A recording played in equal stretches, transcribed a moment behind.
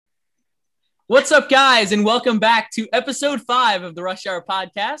What's up, guys, and welcome back to episode 5 of the RushHour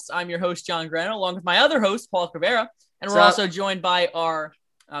podcast. I'm your host, John Grano, along with my other host, Paul Cabrera, and we're also joined by our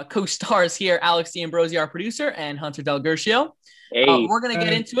co-stars here, Alex D'Ambrosio, our producer, and Hunter Del Gercio. Hey. We're going to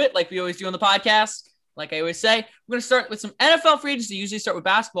get into it like we always do on the podcast. Like I always say, we're going to start with some NFL free agency. Usually start with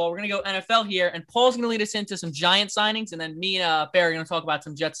basketball. We're going to go NFL here, and Paul's going to lead us into some Giant signings, and then me and Barry are going to talk about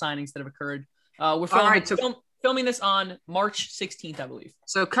some Jet signings that have occurred. We're filming this on March 16th, I believe.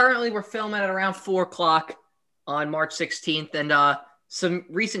 So currently we're filming at around 4 o'clock on March 16th, and some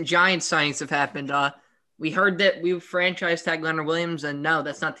recent Giants signings have happened. We heard that we would franchise tag Leonard Williams, and no,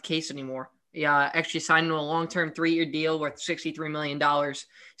 that's not the case anymore. Actually signed him to a long-term 3-year deal worth $63 million. He's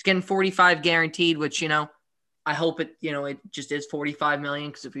getting $45 guaranteed, which, I hope it just is $45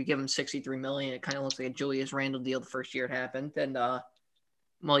 million, because if we give him $63 million, it kind of looks like a Julius Randle deal the first year it happened. And,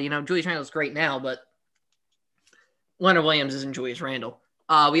 Julius Randle's great now, but Leonard Williams isn't Julius Randle.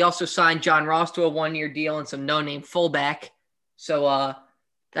 We also signed John Ross to a 1-year deal and some no-name fullback. So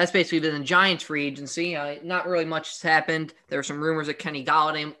that's basically been the Giants free agency. Not really much has happened. There were some rumors that Kenny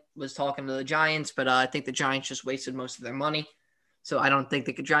Golladay was talking to the Giants, but I think the Giants just wasted most of their money. So I don't think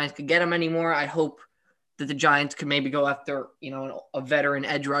the Giants could get him anymore. I hope that the Giants could maybe go after, a veteran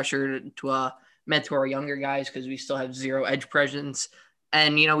edge rusher to mentor our younger guys, because we still have zero edge presence.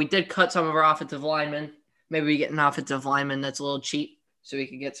 And, we did cut some of our offensive linemen. Maybe we get an offensive lineman that's a little cheap so we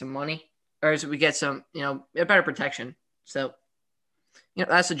could get some money, or so we get some, a better protection. So,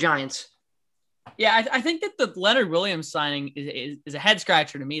 that's the Giants. Yeah, I think that the Leonard Williams signing is a head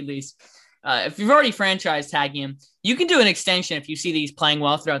scratcher to me, at least. If you've already franchise tagging him, you can do an extension if you see that he's playing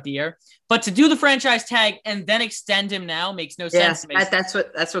well throughout the year. But to do the franchise tag and then extend him now makes no sense to me. That's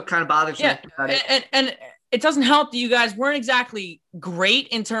what kind of bothers me about it. And it doesn't help that you guys weren't exactly great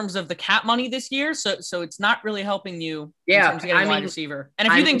in terms of the cap money this year, so it's not really helping you in terms of getting a wide receiver. And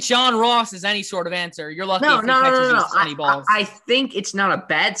if you think John Ross is any sort of answer, you're lucky if he catches these 20 balls. I think it's not a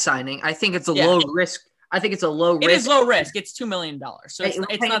bad signing. I think it's a low risk. I think it's a low risk. It is low risk. It's $2 million. So it's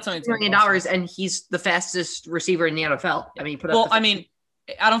not something $2 million, and he's the fastest receiver in the NFL.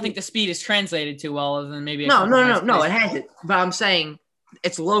 I don't think the speed is translated too well, other than maybe no, it hasn't. But I'm saying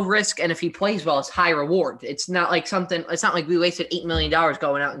it's low risk, and if he plays well, it's high reward. It's not like we wasted $8 million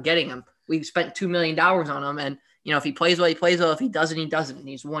going out and getting him. We spent $2 million on him, and if he plays well, he plays well. If he doesn't, he doesn't. And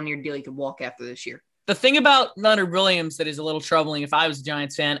he's 1-year deal he could walk after this year. The thing about Leonard Williams that is a little troubling, if I was a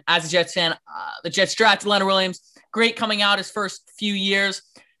Giants fan, as a Jets fan, the Jets drafted Leonard Williams, great coming out his first few years.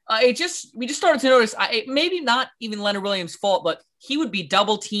 We just started to notice, maybe not even Leonard Williams' fault, but he would be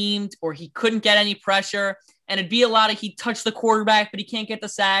double teamed or he couldn't get any pressure. And it'd be a lot of he touched the quarterback, but he can't get the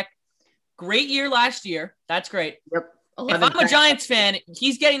sack. Great year last year. That's great. Yep. If I'm a Giants fan,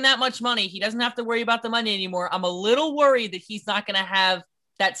 he's getting that much money. He doesn't have to worry about the money anymore. I'm a little worried that he's not going to have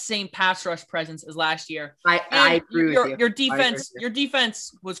that same pass rush presence as last year. I agree with you. Your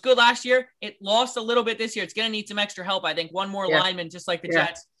defense was good last year. It lost a little bit this year. It's going to need some extra help. I think one more lineman, just like the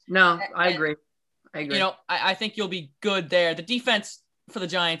Jets. No, I agree. I think you'll be good there. The defense for the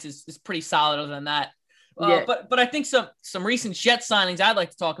Giants is pretty solid other than that. But I think some recent Jets signings I'd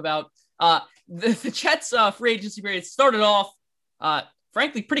like to talk about. The Jets free agency period started off,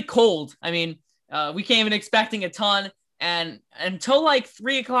 frankly, pretty cold. We came in expecting a ton, and until like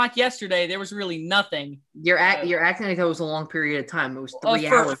 3 o'clock yesterday, there was really nothing. You're acting like that was a long period of time. It was 3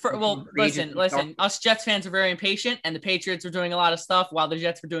 hours. Listen. Us Jets fans are very impatient, and the Patriots were doing a lot of stuff while the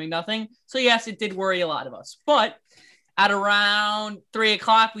Jets were doing nothing. So yes, it did worry a lot of us. But at around 3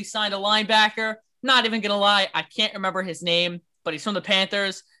 o'clock, we signed a linebacker. Not even going to lie, I can't remember his name, but he's from the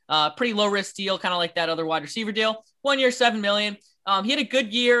Panthers. Pretty low-risk deal, kind of like that other wide receiver deal. 1 year, $7 million. He had a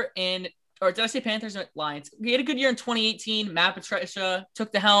good year or did I say Panthers or Lions? He had a good year in 2018. Matt Patricia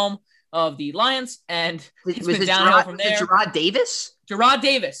took the helm of the Lions, and it's been downhill from there. Gerard Davis? Gerard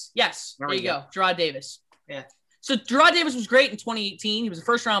Davis, yes. There you go. Gerard Davis. Yeah. So Gerard Davis was great in 2018. He was a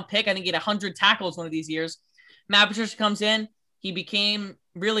first-round pick. I think he had 100 tackles one of these years. Matt Patricia comes in. He became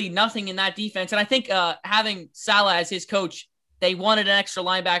really nothing in that defense. And I think having Saleh as his coach, they wanted an extra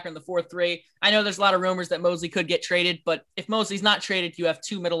linebacker in the 4-3. I know there's a lot of rumors that Mosley could get traded, but if Mosley's not traded, you have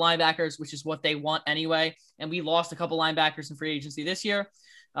 2 middle linebackers, which is what they want anyway. And we lost a couple linebackers in free agency this year.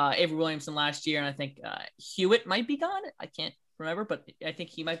 Avery Williamson last year, and I think Hewitt might be gone. I can't remember, but I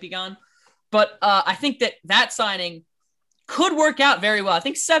think he might be gone. But I think that signing could work out very well. I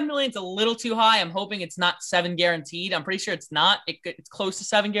think $7 million is a little too high. I'm hoping it's not 7 guaranteed. I'm pretty sure it's not. It's close to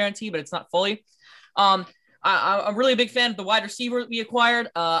 7 guaranteed, but it's not fully. I'm really a big fan of the wide receiver we acquired.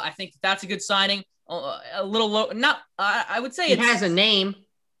 I think that's a good signing. A little low. I would say it has a name.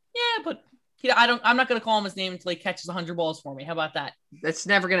 Yeah, but I'm not going to call him his name until he catches 100 balls for me. How about that? That's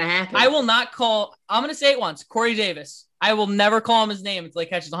never going to happen. I will not call. I'm going to say it once. Corey Davis. I will never call him his name until he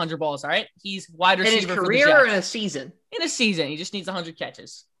catches 100 balls. All right. He's wide receiver in his for career the Jets. or in a season? In a season. He just needs 100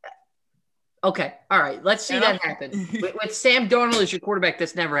 catches. Okay. All right. Let's see that happen. With Sam Darnold as your quarterback,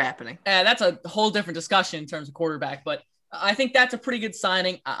 that's never happening. That's a whole different discussion in terms of quarterback, but I think that's a pretty good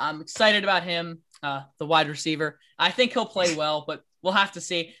signing. I'm excited about him, the wide receiver. I think he'll play well, but we'll have to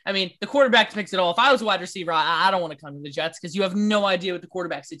see. I mean, the quarterback picks it all. If I was a wide receiver, I don't want to come to the Jets because you have no idea what the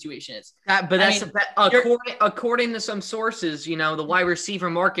quarterback situation is. According to some sources, the wide receiver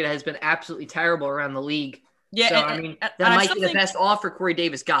market has been absolutely terrible around the league. Yeah, so, that might be the best offer Corey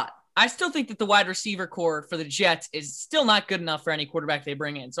Davis got. I still think that the wide receiver core for the Jets is still not good enough for any quarterback they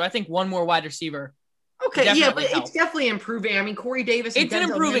bring in. So I think one more wide receiver. Okay, yeah, but it's definitely improving. I mean, Corey Davis. It's an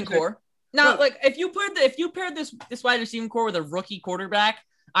improving core. Now, if you paired this wide receiving core with a rookie quarterback,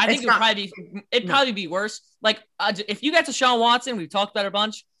 I think it'd probably be worse. Like if you get to Deshaun Watson, we've talked about it a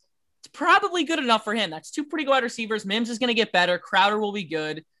bunch. It's probably good enough for him. That's two pretty good wide receivers. Mims is going to get better. Crowder will be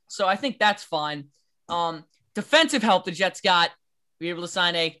good. So I think that's fine. Defensive help the Jets got. Be able to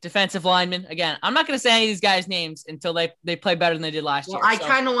sign a defensive lineman. Again, I'm not going to say any of these guys' names until they play better than they did last year. I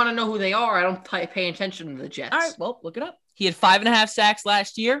kind of want to know who they are. I don't pay attention to the Jets. All right, well, look it up. He had 5.5 sacks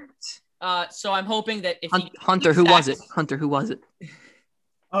last year. So I'm hoping that if Hunter, who was it? Hunter, who was it?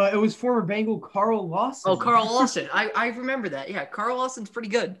 It was former Bengal Carl Lawson. Oh, Carl Lawson. I remember that. Yeah, Carl Lawson's pretty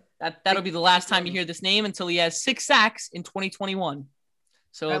good. That'll be the last time you hear this name until he has 6 sacks in 2021.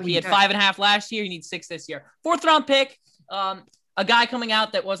 So he had 5.5 last year. He needs 6 this year. 4th round pick. A guy coming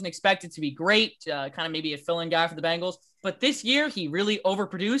out that wasn't expected to be great, kind of maybe a fill-in guy for the Bengals. But this year, he really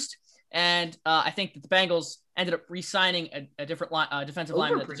overproduced. And I think that the Bengals ended up re-signing a different defensive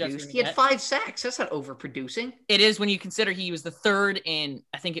lineman. That the Jets he had 5 sacks. That's not overproducing. It is when you consider he was the 3rd in,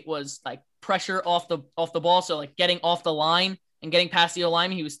 I think it was like pressure off the ball. So like getting off the line and getting past the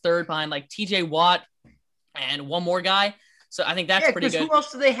O-line. He was 3rd behind like TJ Watt and one more guy. So I think that's pretty good. Who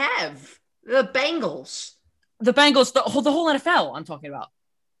else do they have? The Bengals. The Bengals, the whole NFL I'm talking about.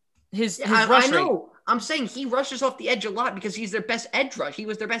 His rush rate. Know. I'm saying he rushes off the edge a lot because he's their best edge rush. He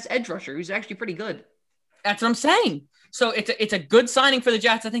was their best edge rusher. He's actually pretty good. That's what I'm saying. So it's a good signing for the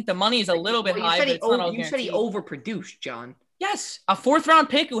Jets. I think the money is a little bit high, but it's not all guaranteed. You said he overproduced, John. Yes. A 4th round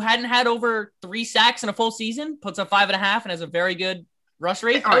pick who hadn't had over 3 sacks in a full season, puts up 5.5 and has a very good rush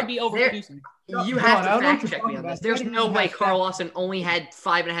rate. That would be overproducing. You have to fact check me on this. There's no way Carl Lawson only had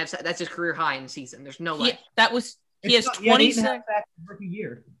 5.5 sacks. That's his career high in the season. There's no way. He has 20 sacks rookie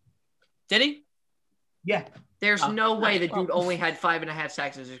year. Did he? Yeah. There's no way the dude only had 5.5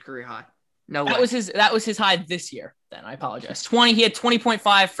 sacks as his career high. No way. That was his high this year. Then I apologize. He had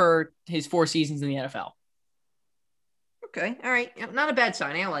 20.5 for his 4 seasons in the NFL. Okay. All right. Not a bad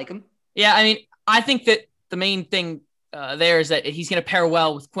signing. I like him. Yeah. I mean, I think that the main thing there is that he's going to pair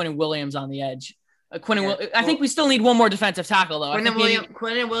well with Quinnen Williams on the edge. I think we still need one more defensive tackle, though.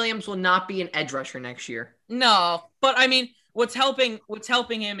 Quinnen Williams will not be an edge rusher next year. No, but I mean, what's helping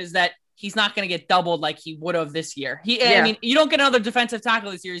him is that he's not going to get doubled like he would have this year. I mean, you don't get another defensive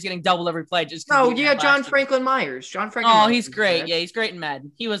tackle this year. He's getting doubled every play. You got John Franklin Myers. He's great. Yeah, he's great in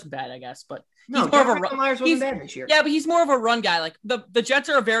Madden. He wasn't bad, I guess, but John Franklin Myers wasn't bad this year. Yeah, but he's more of a run guy. Like the Jets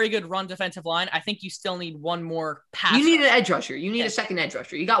are a very good run defensive line. I think you still need one more pass. You need an edge rusher. You need a second edge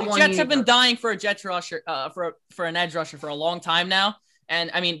rusher. You got one. The Jets have been dying for a Jets rusher, for an edge rusher for a long time now. And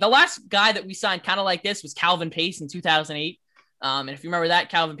I mean, the last guy that we signed kind of like this was Calvin Pace in 2008. And if you remember that,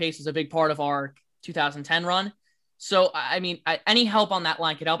 Calvin Pace was a big part of our 2010 run. So, I mean, any help on that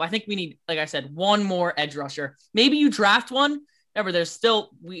line could help. I think we need, like I said, one more edge rusher. Maybe you draft one. Remember, there's still,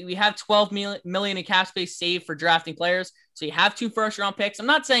 we have $12 million in cap space saved for drafting players. So you have 2 first-round picks. I'm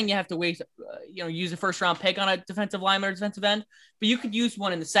not saying you have to wait, use a first-round pick on a defensive lineman or defensive end, but you could use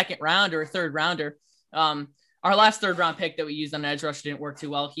one in the 2nd round or a 3rd rounder. Our last 3rd-round pick that we used on an edge rusher didn't work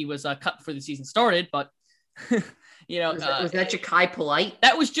too well. He was cut before the season started, but was that Ja'Kai Polite?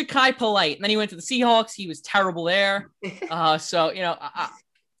 That was Ja'Kai Polite. And then he went to the Seahawks. He was terrible there. A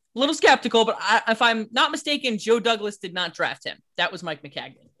little skeptical, but if I'm not mistaken, Joe Douglas did not draft him. That was Mike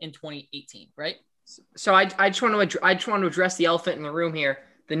McCagnon in 2018, right? So I just want to address the elephant in the room here.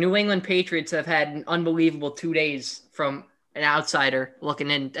 The New England Patriots have had an unbelievable 2 days from an outsider looking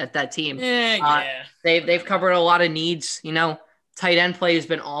in at that team. Yeah. They've covered a lot of needs. Tight end play has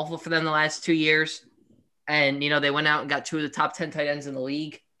been awful for them the last 2 years. And, they went out and got 2 of the top 10 tight ends in the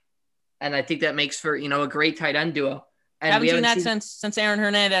league. And I think that makes for, a great tight end duo. And haven't seen that since Aaron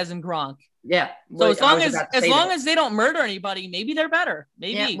Hernandez and Gronk. Yeah. So as long as they don't murder anybody, maybe they're better.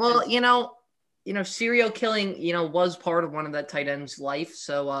 Maybe. Yeah, well, serial killing, was part of one of that tight end's life.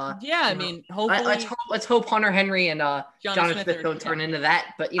 So, yeah, I mean, hopefully, let's hope Hunter Henry and Johnny Smith don't turn into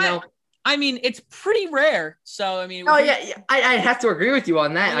that. But I mean, it's pretty rare. So I mean, I have to agree with you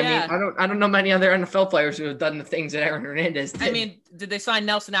on that. Yeah. I mean, I don't know many other NFL players who have done the things that Aaron Hernandez did. I mean, did they sign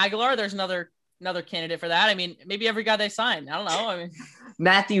Nelson Aguilar? There's another candidate for that. I mean, maybe every guy they signed. I don't know. I mean,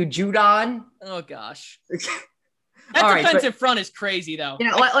 Matthew Judon. Oh gosh. That defensive front is crazy, though.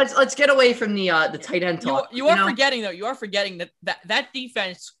 Let's get away from the tight end talk. You are forgetting that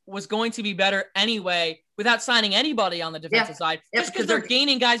defense was going to be better anyway without signing anybody on the defensive side. Just because they're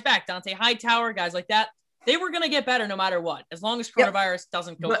gaining guys back, Dante Hightower, guys like that. They were going to get better no matter what, as long as coronavirus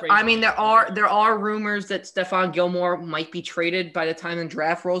doesn't go crazy. I mean, there are rumors that Stephon Gilmore might be traded by the time the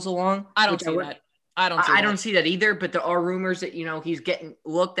draft rolls along. I don't see that. I don't see that either, but there are rumors that, he's getting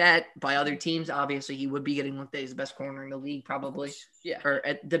looked at by other teams. Obviously, he would be getting looked at as the best corner in the league, probably. Yeah. Or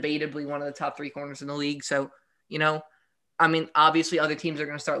debatably one of the top 3 corners in the league. So, I mean, obviously other teams are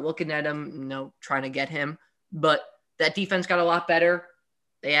going to start looking at him, trying to get him. But that defense got a lot better.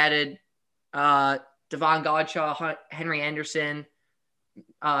 They added Devon Godshaw, Henry Anderson,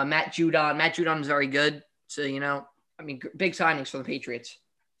 Matt Judon. Matt Judon is very good. So, big signings for the Patriots.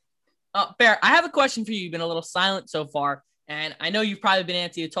 Bear, I have a question for you. You've been a little silent so far, and I know you've probably been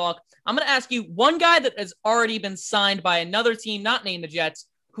antsy to talk. I'm going to ask you one guy that has already been signed by another team, not named the Jets,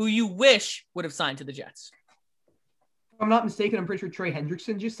 who you wish would have signed to the Jets. If I'm not mistaken, I'm pretty sure Trey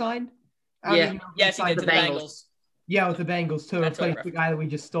Hendrickson just signed. Yes, he did to the Bengals. Yeah, with the Bengals to That's replace the guy that we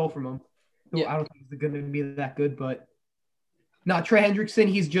just stole from him. Who I don't think he's going to be that good, but not Trey Hendrickson.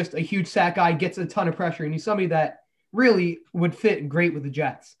 He's just a huge sack guy, gets a ton of pressure, and he's somebody that really would fit great with the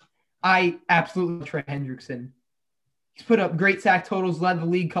Jets. I absolutely love Trey Hendrickson. He's put up great sack totals, led the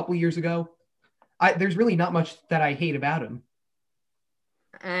league a couple years ago. There's really not much that I hate about him.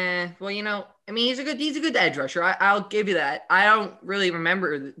 Well, I mean, he's a good edge rusher. I'll give you that. I don't really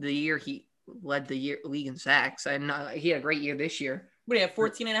remember the year he led the league in sacks. He had a great year this year. What do you have,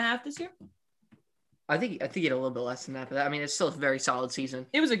 14.5 this year? I think he had a little bit less than that, but I mean, it's still a very solid season.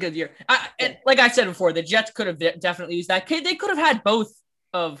 It was a good year. Like I said before, the Jets could have definitely used that. They could have had both.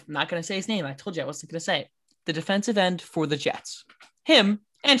 I'm not going to say his name. I told you I wasn't going to say it. The defensive end for the Jets. Him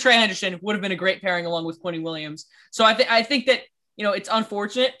and Trey Henderson would have been a great pairing along with Quentin Williams. So I think that, it's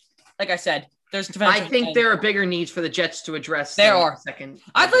unfortunate. Like I said, there's defensive. I think there are bigger needs for the Jets to address. There are. Second.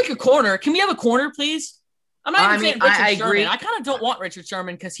 I'd like a corner. Can we have a corner, please? I'm not even saying Richard I Sherman. agree. I kind of don't want Richard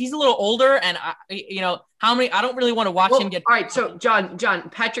Sherman because he's a little older, and I don't really want to watch him get. All right, so John,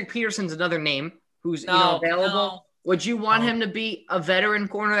 Patrick Peterson's another name who's available. No. Would you want him to be a veteran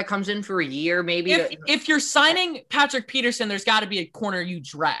corner that comes in for a year, maybe? If you're signing Patrick Peterson, there's got to be a corner you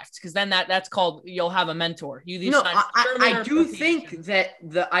draft because then that's called you'll have a mentor. I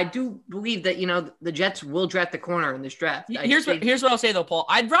do believe that the Jets will draft the corner in this draft. Here's what I'll say though, Paul.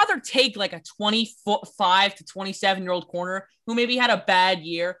 I'd rather take like a 25 to 27-year-old corner who maybe had a bad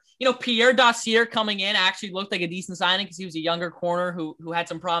year. Pierre Dossier coming in actually looked like a decent signing because he was a younger corner who had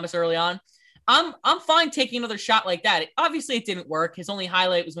some promise early on. I'm fine taking another shot like that. Obviously, it didn't work. His only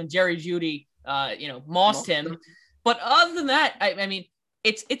highlight was when Jerry Jeudy, mossed him. But other than that, I mean,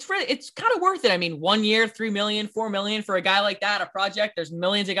 it's kind of worth it. I mean, 1 year, $3 million, $4 million for a guy like that, a project. There's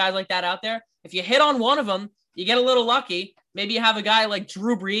millions of guys like that out there. If you hit on one of them, you get a little lucky. Maybe you have a guy like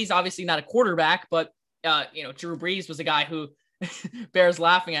Drew Brees, obviously not a quarterback, but Drew Brees was a guy who Bear's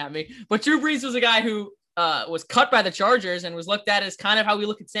laughing at me. But Drew Brees was a guy who was cut by the Chargers and was looked at as kind of how we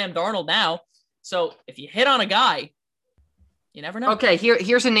look at Sam Darnold now. So if you hit on a guy, you never know. Okay,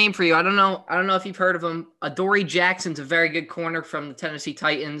 here's a name for you. I don't know if you've heard of him. Adoree Jackson's a very good corner from the Tennessee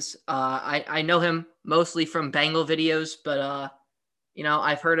Titans. I know him mostly from Bengal videos, but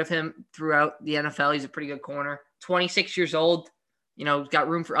I've heard of him throughout the NFL. He's a pretty good corner. 26 years old. Got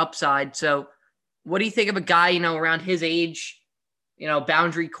room for upside. So what do you think of a guy, around his age,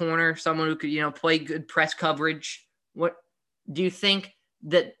 boundary corner, someone who could, play good press coverage? What do you think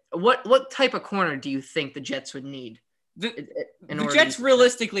that what type of corner do you think the Jets would need? The Jets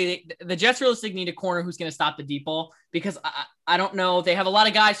realistically need a corner who's going to stop the deep ball because I don't know. They have a lot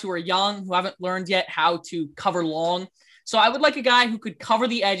of guys who are young who haven't learned yet how to cover long. So I would like a guy who could cover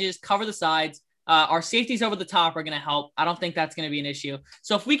the edges, cover the sides. Our safeties over the top are going to help. I don't think that's going to be an issue.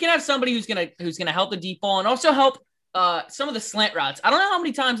 So if we can have somebody who's going to help the deep ball and also help some of the slant routes. I don't know how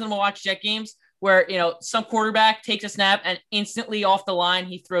many times I'm going to watch Jet games where, some quarterback takes a snap and instantly off the line,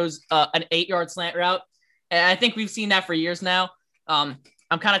 he throws an 8-yard slant route. And I think we've seen that for years now. I'm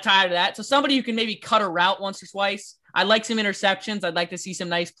kind of tired of that. So somebody who can maybe cut a route once or twice. I'd like some interceptions. I'd like to see some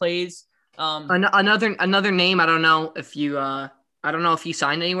nice plays. Another name. I don't know if you I don't know if he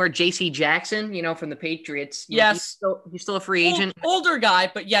signed anywhere. J.C. Jackson, from the Patriots. Yes. He's still a free agent. Older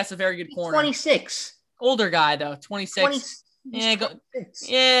guy, but yes, a very good corner. 26. Older guy, though. 26.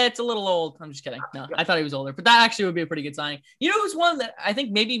 Yeah, it's a little old. I'm just kidding. No, I thought he was older, but that actually would be a pretty good signing. You know who's one that I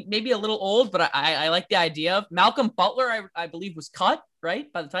think maybe a little old, but I like the idea of? Malcolm Butler, I believe, was cut,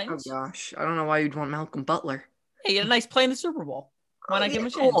 right, by the Titans. Oh, gosh. I don't know why you'd want Malcolm Butler. Hey, he had a nice play in the Super Bowl. Why not give him a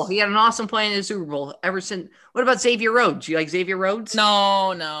chance? Cool. He had an awesome play in the Super Bowl ever since. What about Xavier Rhodes? You like Xavier Rhodes?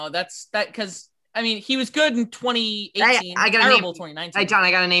 No, that's because, I mean, he was good in 2018. I got terrible a name. 2019. Hey, John, I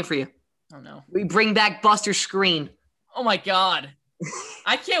got a name for you. Oh, no. We bring back Buster Screen. Oh, my God.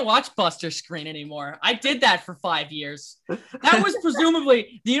 I can't watch Buster Screen anymore. I did that for 5 years. That was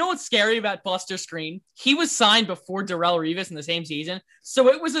presumably, do you know what's scary about Buster Screen? He was signed before Darrelle Revis in the same season. So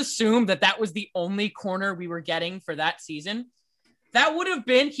it was assumed that was the only corner we were getting for that season. He would have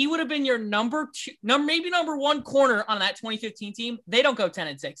been your number one corner on that 2015 team. They don't go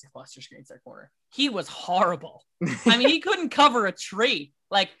 10-6 if Buster Screen's their corner. He was horrible. I mean, he couldn't cover a tree.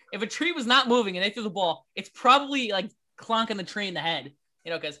 Like, if a tree was not moving and they threw the ball, it's probably like clonking the tree in the head,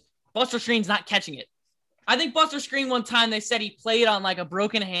 because Buster Screen's not catching it. I think Buster Screen one time they said he played on like a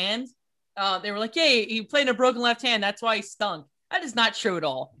broken hand. They were like, yeah, he played in a broken left hand. That's why he stunk. That is not true at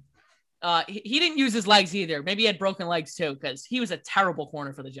all. He didn't use his legs either. Maybe he had broken legs too, because he was a terrible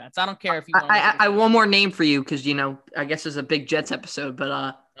corner for the Jets. I don't care if you want I one more name for you, because, I guess it's a big Jets episode, but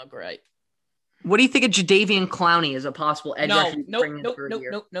oh, great. What do you think of Jadeveon Clowney as a possible edge rusher?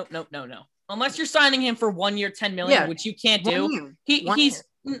 No. Unless you're signing him for 1 year, $10 million, which you can't do.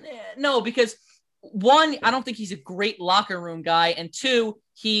 Because one, I don't think he's a great locker room guy, and two,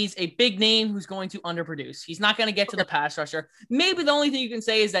 he's a big name who's going to underproduce. He's not going to get to the pass rusher. Maybe the only thing you can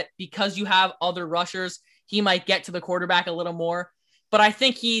say is that because you have other rushers, he might get to the quarterback a little more. But I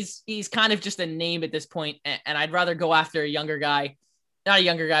think he's kind of just a name at this point, and I'd rather go after a younger guy. Not a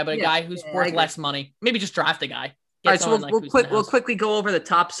younger guy, but a guy who's worth less money. Maybe just draft a guy. All right, so we'll quickly go over the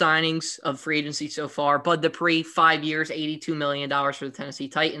top signings of free agency so far. Bud Dupree, 5 years, $82 million for the Tennessee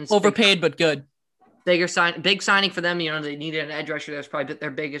Titans. Overpaid, but good. Big signing for them. They needed an edge rusher. That's probably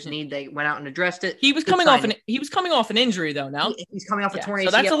their biggest need. They went out and addressed it. He was coming off an injury though. Now he's coming off a torn ACL.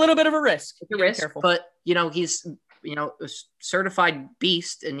 So that's a little bit of a risk. It's a risk, but he's a certified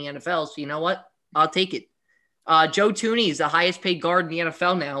beast in the NFL. So you know what? I'll take it. Joe Tooney is the highest paid guard in the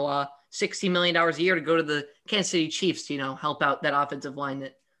NFL now. $60 million a year to go to the Kansas City Chiefs to help out that offensive line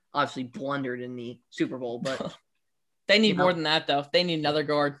that obviously blundered in the Super Bowl. But they need more than that, though. They need another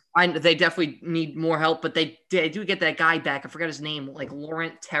guard. They definitely need more help, but they do get that guy back. I forgot his name, like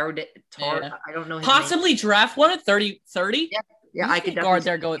Laurent Tar. I don't know his Possibly name. Draft one at 30. Yeah, I could guard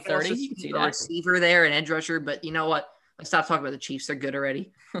there, go at 30. You can see that. Receiver there, an edge rusher, but you know what? Let's stop talking about the Chiefs. They're good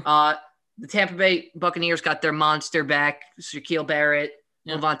already. The Tampa Bay Buccaneers got their monster back. Shaquille Barrett,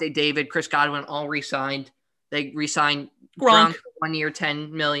 Levante David, Chris Godwin all re-signed. They re-signed Gronk for 1 year,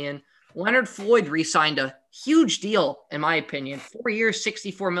 $10 million. Leonard Floyd re-signed a huge deal, in my opinion. 4 years,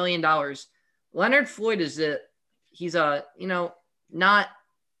 $64 million. Leonard Floyd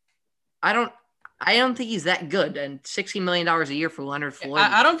I don't think he's that good, and $60 million a year for Leonard Floyd.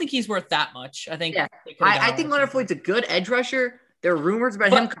 I don't think he's worth that much. I think. Yeah. I think Leonard Floyd's a good edge rusher. There were rumors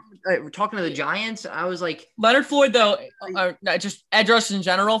about him talking to the Giants. I was like, Leonard Floyd, though, just edge rushers in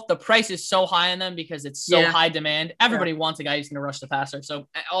general, the price is so high on them because it's so high demand. Everybody wants a guy who's going to rush the passer. So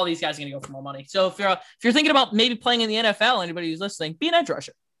all these guys are going to go for more money. So if you're thinking about maybe playing in the NFL, anybody who's listening, be an edge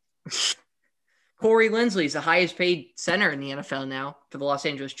rusher. Corey Linsley is the highest paid center in the NFL now for the Los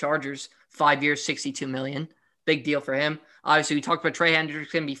Angeles Chargers. 5 years, $62 million. Big deal for him. Obviously, we talked about Trey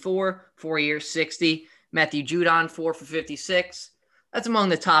Hendrickson before. 4 years, $60. Matthew Judon, 4 for $56. That's among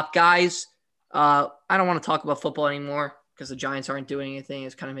the top guys. I don't want to talk about football anymore because the Giants aren't doing anything.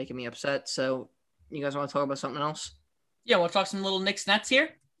 It's kind of making me upset. So you guys want to talk about something else? Yeah, we'll talk some little Knicks Nets here.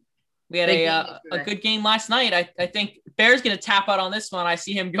 We had a good game last night. I think Bear's going to tap out on this one. I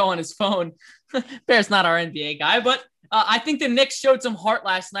see him go on his phone. Bear's not our NBA guy, but I think the Knicks showed some heart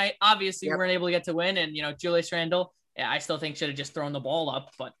last night. Obviously, we weren't able to get to win. And, Julius Randle, I still think should have just thrown the ball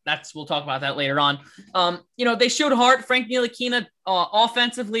up, but we'll talk about that later on. They showed heart. Frank Ntilikina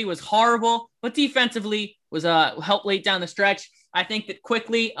offensively was horrible, but defensively was helped late down the stretch. I think that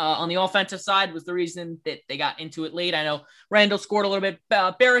quickly on the offensive side was the reason that they got into it late. I know Randall scored a little bit.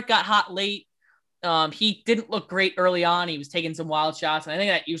 Barrett got hot late. He didn't look great early on. He was taking some wild shots, and I think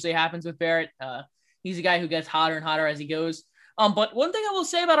that usually happens with Barrett. He's a guy who gets hotter and hotter as he goes. But one thing I will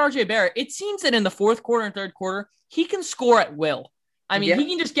say about RJ Barrett, it seems that in the fourth quarter and third quarter, he can score at will. I mean, he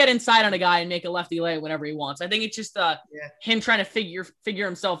can just get inside on a guy and make a lefty lay whenever he wants. I think it's just him trying to figure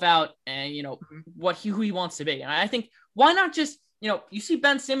himself out and, who he wants to be. And I think why not just you see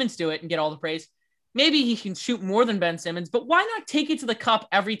Ben Simmons do it and get all the praise. Maybe he can shoot more than Ben Simmons, but why not take it to the cup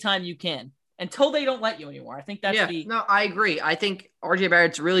every time you can until they don't let you anymore? I think that's No, I agree. I think RJ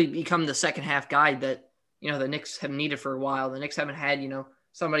Barrett's really become the second half guy that, the Knicks have needed for a while. The Knicks haven't had,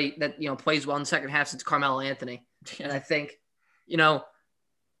 somebody that, plays well in the second half since Carmelo Anthony. And I think,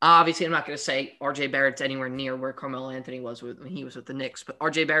 obviously I'm not going to say RJ Barrett's anywhere near where Carmelo Anthony was when he was with the Knicks, but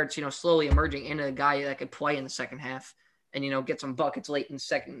RJ Barrett's, slowly emerging into a guy that could play in the second half and, get some buckets late in the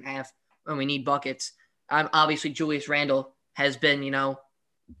second half when we need buckets. Obviously Julius Randle has been,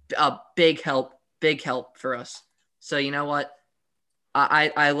 a big help for us. So you know what?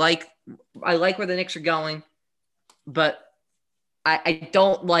 I like where the Knicks are going, but I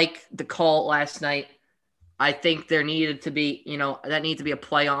don't like the call last night. I think there needed to be, that needed to be a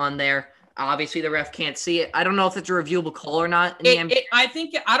play on there. Obviously, the ref can't see it. I don't know if it's a reviewable call or not. I don't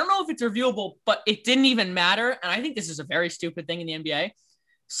know if it's reviewable, but it didn't even matter. And I think this is a very stupid thing in the NBA.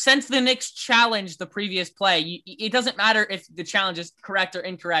 Since the Knicks challenged the previous play, it doesn't matter if the challenge is correct or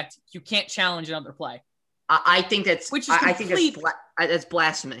incorrect. You can't challenge another play. I think that's that's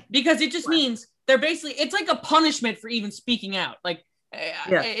blasphemy. Because it just means it's like a punishment for even speaking out. Like,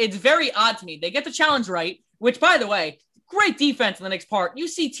 it's very odd to me. They get the challenge right, which, by the way, great defense on the Knicks' part. You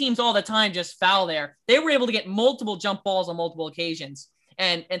see teams all the time just foul there. They were able to get multiple jump balls on multiple occasions.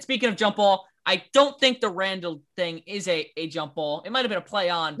 And speaking of jump ball, I don't think the Randall thing is a jump ball. It might have been a play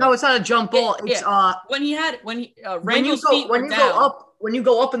on. No, it's not a jump ball. It's Randall's feet were down. When you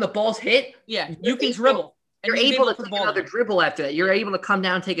go up and the ball's hit, you can dribble. You're able to take another dribble after that. You're able to come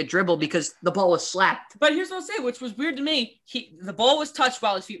down and take a dribble because the ball was slapped. But here's what I'll say, which was weird to me. The ball was touched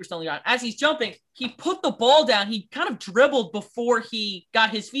while his feet were still on the ground. As he's jumping, he put the ball down. He kind of dribbled before he got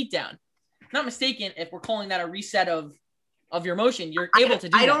his feet down. Not mistaken, if we're calling that a reset of your motion, you're able to do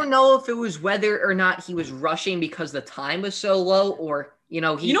that. I don't know if it was whether or not he was rushing because the time was so low or,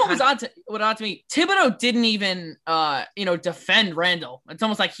 what was odd to me? Thibodeau didn't even, defend Randall. It's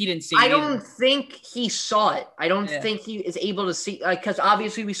almost like he didn't see it. I don't think he saw it. I don't think he is able to see, because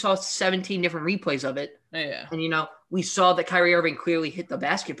obviously we saw 17 different replays of it. Yeah. And, we saw that Kyrie Irving clearly hit the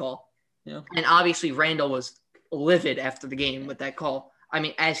basketball. Yeah. And obviously Randall was livid after the game with that call. I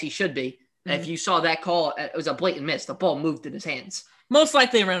mean, as he should be. Mm-hmm. If you saw that call, it was a blatant miss. The ball moved in his hands. Most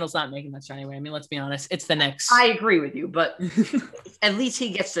likely Randall's not making that shot anyway. I mean, let's be honest. It's the Knicks. I agree with you, but at least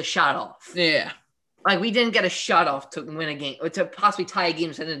he gets the shot off. Yeah. Like, we didn't get a shot off to win a game, or to possibly tie a game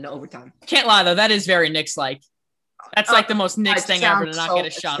and send it into overtime. Can't lie, though. That is very Knicks-like. That's like the most Knicks thing ever to not get a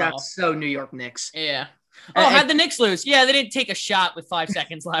shot off. So New York Knicks. Yeah. Oh, had the Knicks lose? Yeah, they didn't take a shot with 5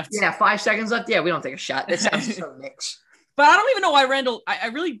 seconds left. Yeah, 5 seconds left? Yeah, we don't take a shot. That sounds so Knicks. But I don't even know why Randall.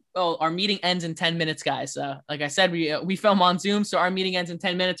 Our meeting ends in 10 minutes, guys. Like I said, we film on Zoom, so our meeting ends in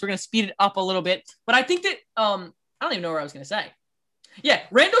 10 minutes. We're gonna speed it up a little bit. But I think that I don't even know what I was gonna say. Yeah,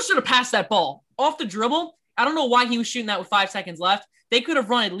 Randall should have passed that ball off the dribble. I don't know why he was shooting that with 5 seconds left. They could have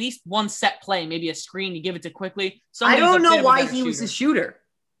run at least one set play, maybe a screen. You give it to quickly. I don't know why he was the shooter.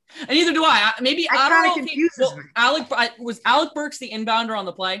 And neither do I. I don't know. Was Alec Burks the inbounder on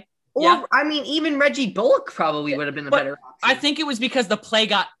the play? Or, yeah. I mean, even Reggie Bullock probably would have been the better option. I think it was because the play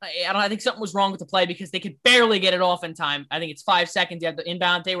I think something was wrong with the play because they could barely get it off in time. I think it's 5 seconds. You had the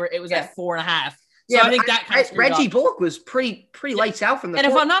inbound. It was at 4.5. So I think that kind of Reggie Bullock was pretty lights out from the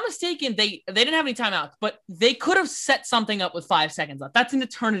court. If I'm not mistaken, they didn't have any timeouts, but they could have set something up with 5 seconds left. That's an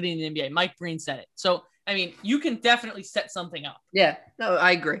eternity in the NBA. Mike Breen said it. So, I mean, you can definitely set something up. Yeah. No,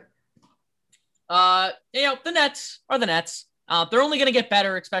 I agree. The Nets are the Nets. They're only going to get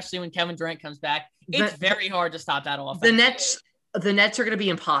better, especially when Kevin Durant comes back. It's very hard to stop that offense. The Nets are going to be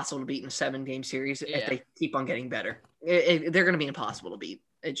impossible to beat in a 7-game series if they keep on getting better. They're going to be impossible to beat.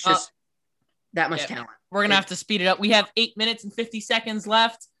 It's just that much talent. We're going to have to speed it up. We have 8 minutes and 50 seconds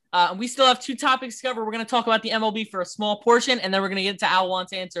left. We still have 2 topics to cover. We're going to talk about the MLB for a small portion, and then we're going to get into Al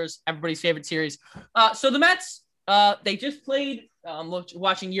Wants Answers, everybody's favorite series. So the Mets, they just played. I'm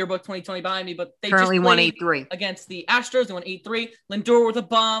watching Yearbook 2020 behind me, but they currently just won 8-3 against the Astros. They won 8-3. Lindor with a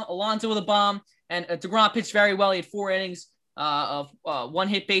bomb, Alonso with a bomb, and DeGrom pitched very well. He had 4 innings of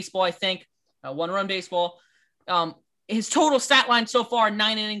one-hit baseball, I think, 1-run baseball. His total stat line so far: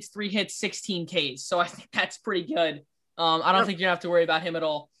 9 innings, 3 hits, 16 Ks. So I think that's pretty good. I don't think you're gonna have to worry about him at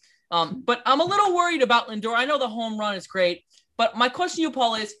all. But I'm a little worried about Lindor. I know the home run is great, but my question to you,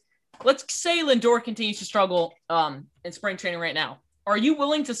 Paul, is: let's say Lindor continues to struggle in spring training right now. Are you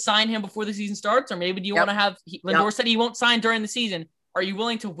willing to sign him before the season starts? Or maybe do you want to have – Lindor said he won't sign during the season. Are you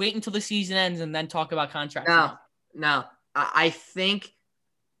willing to wait until the season ends and then talk about contracts? No. I think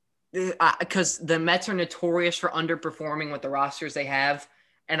because the Mets are notorious for underperforming with the rosters they have.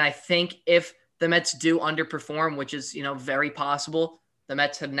 And I think if the Mets do underperform, which is, very possible. The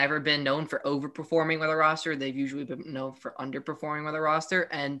Mets have never been known for overperforming with a roster. They've usually been known for underperforming with a roster.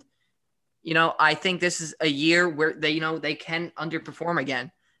 And, I think this is a year where they can underperform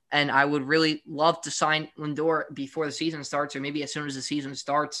again. And I would really love to sign Lindor before the season starts, or maybe as soon as the season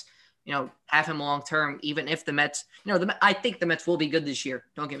starts, have him long term, even if the Mets, I think the Mets will be good this year.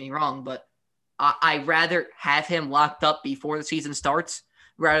 Don't get me wrong, but I'd rather have him locked up before the season starts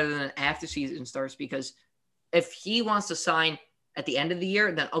rather than after season starts, because if he wants to sign at the end of the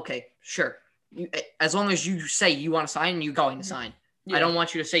year, then okay, sure. As long as you say you want to sign, you're going to sign. Yeah. I don't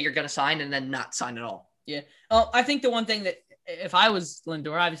want you to say you're going to sign and then not sign at all. Yeah. Oh, I think the one thing that if I was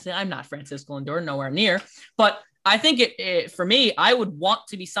Lindor, obviously I'm not Francisco Lindor, nowhere near, but I think for me, I would want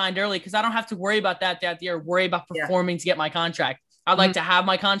to be signed early because I don't have to worry about that year, worry about performing to get my contract. I'd like to have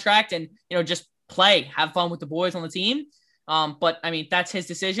my contract and, just play, have fun with the boys on the team. But I mean, that's his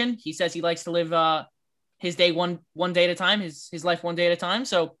decision. He says he likes to live his day one day at a time, his life one day at a time.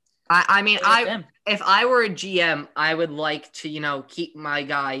 So if I were a GM, I would like to, keep my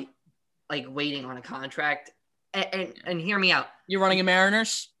guy like waiting on a contract and hear me out. You're running a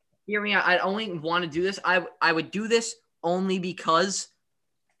Mariners? Hear me out. I only want to do this. I would do this only because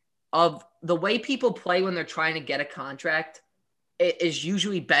of the way people play when they're trying to get a contract. It is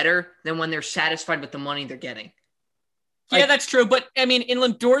usually better than when they're satisfied with the money they're getting. Yeah, that's true. But I mean, in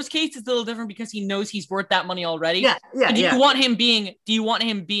Lindor's case, it's a little different because he knows he's worth that money already. Yeah. And do you want him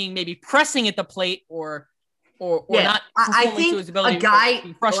being maybe pressing at the plate or not? I think to his ability a guy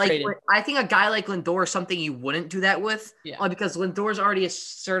frustrated. I think a guy like Lindor is something you wouldn't do that with. Yeah. Because Lindor's already a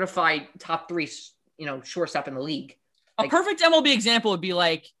certified top 3, shortstop in the league. A perfect MLB example would be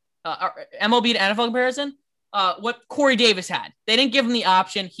like MLB to NFL comparison. What Corey Davis had. They didn't give him the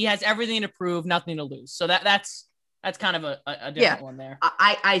option. He has everything to prove, nothing to lose. So that's kind of a different one there.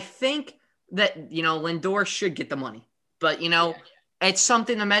 I think that, Lindor should get the money, but, it's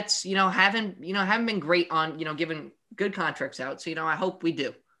something the Mets, haven't been great on, giving good contracts out. So, I hope we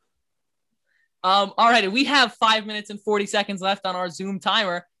do. All right. We have 5 minutes and 40 seconds left on our Zoom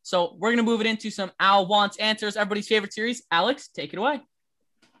timer. So we're going to move it into some Al Wants Answers, everybody's favorite series. Alex, take it away.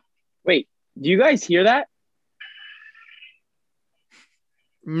 Wait, do you guys hear that?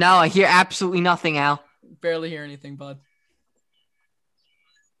 No, I hear absolutely nothing, Al. Barely hear anything, bud.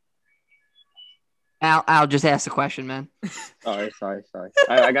 Al, just ask the question, man. Sorry.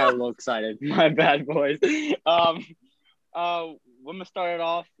 I got a little excited. My bad, boys. I'm gonna start it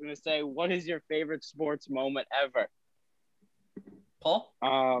off. I'm gonna say, what is your favorite sports moment ever? Paul?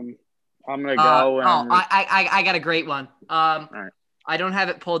 I'm gonna go. I got a great one. All right. I don't have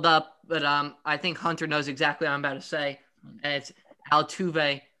it pulled up, but I think Hunter knows exactly what I'm about to say. And it's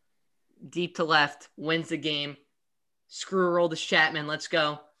Altuve, deep to left, wins the game. Screw roll to Chapman. Let's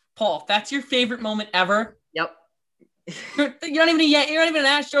go. Paul, that's your favorite moment ever? Yep. You're not even an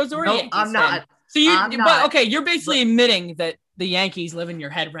Astros or a Yankees I'm not. But okay, you're basically admitting that the Yankees live in your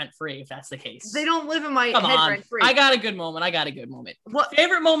head rent free, if that's the case. They don't live in my head rent free. I got a good moment. What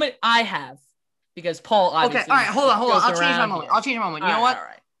favorite moment I have? Because Paul obviously. Okay, all right, hold on. I'll change my moment. You know what? All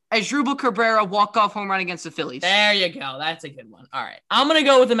right. Asdrubal Cabrera walk-off home run against the Phillies. There you go. That's a good one. All right. I'm going to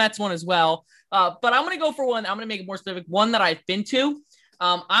go with the Mets one as well. But I'm going to go for one. I'm going to make it more specific. One that I've been to.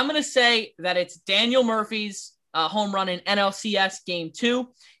 I'm going to say that it's Daniel Murphy's home run in NLCS Game 2.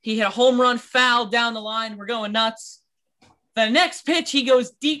 He hit a home run foul down the line. We're going nuts. The next pitch, he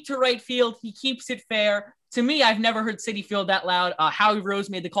goes deep to right field. He keeps it fair. To me, I've never heard Citi Field that loud. Howie Rose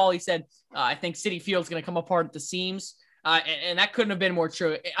made the call. He said, I think Citi Field's going to come apart at the seams. And that couldn't have been more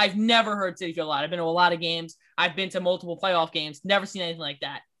true. I've never heard Citi Field loud. I've been to a lot of games. I've been to multiple playoff games. Never seen anything like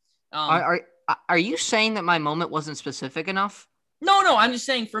that. Are you saying that my moment wasn't specific enough? No. I'm just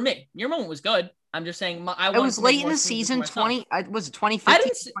saying for me, your moment was good. I'm just saying it was late in the season. Was it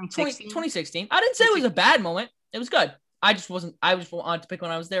 2015? 2016. I didn't say it was a bad moment. It was good. I just wanted to pick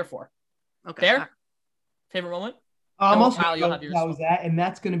one I was there for. Okay. There. Favorite moment? I'm also that was that, and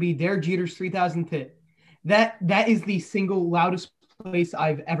that's going to be Derek Jeter's 3,000th hit. That is the single loudest place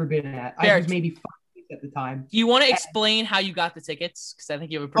I've ever been at. I was maybe 5 at the time. Do you want to explain how you got the tickets? Because I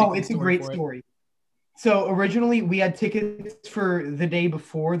think you have a pretty. It's a great story. So originally we had tickets for the day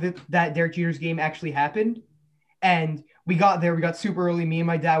before that Derek Jeter's game actually happened, and we got there. We got super early. Me and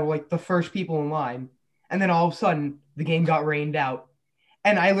my dad were like the first people in line, and then all of a sudden the game got rained out,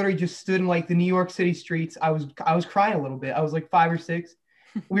 and I literally just stood in like the New York City streets. I was crying a little bit. I was like 5 or 6.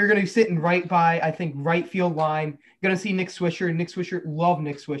 We were going to be sitting right by, I think, right field line. Going to see Nick Swisher. Love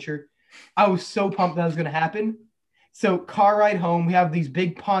Nick Swisher. I was so pumped that was going to happen. So car ride home, we have these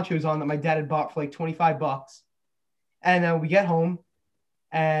big ponchos on that my dad had bought for like $25. And then we get home,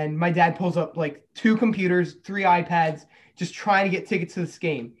 And my dad pulls up like 2 computers, 3 iPads, just trying to get tickets to this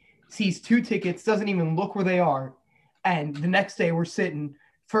game. Sees 2 tickets, doesn't even look where they are. And the next day we're sitting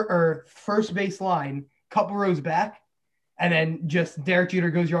for our first base line, couple rows back. And then just Derek Jeter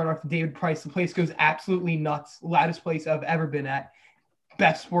goes yard off to David Price. The place goes absolutely nuts. Loudest place I've ever been at.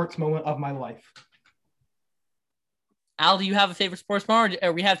 Best sports moment of my life. Al, do you have a favorite sports moment?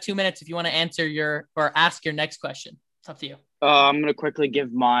 Or we have 2 minutes if you want to answer or ask your next question. It's up to you. I'm going to quickly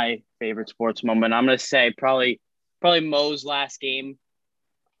give my favorite sports moment. I'm going to say probably Mo's last game.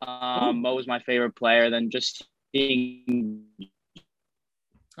 Mo was my favorite player. Then just seeing.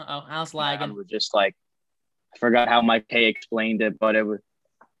 Al's lagging. We're just like, I forgot how Mike K explained it, but it was.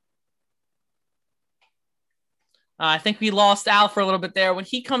 I think we lost Al for a little bit there. When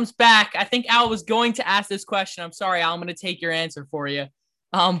he comes back, I think Al was going to ask this question. I'm sorry, Al. I'm going to take your answer for you.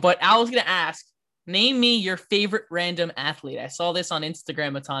 But Al was going to ask, name me your favorite random athlete. I saw this on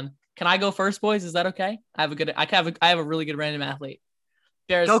Instagram a ton. Can I go first, boys? Is that okay? I have a really good random athlete.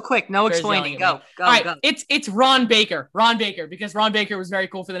 Go quick. No explaining. Go. All right. Go. It's Ron Baker. Ron Baker, because Ron Baker was very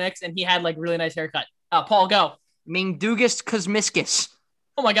cool for the Knicks and he had like really nice haircut. Paul, go. Mindugas Kuzmiskis.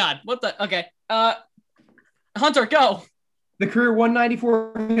 Oh my God. What the? Okay. Hunter, go. The career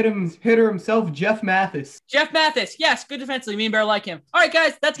 194 hitter himself, Jeff Mathis. Jeff Mathis. Yes, good defensively. Me and Bear like him. All right,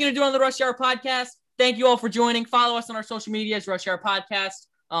 guys, that's going to do it on the Rush Hour podcast. Thank you all for joining. Follow us on our social medias, Rush Hour Podcast.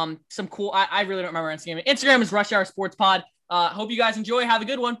 Some cool, I really don't remember Instagram. Instagram is Rush Hour Sports Pod. Hope you guys enjoy. Have a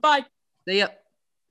good one. Bye. See ya.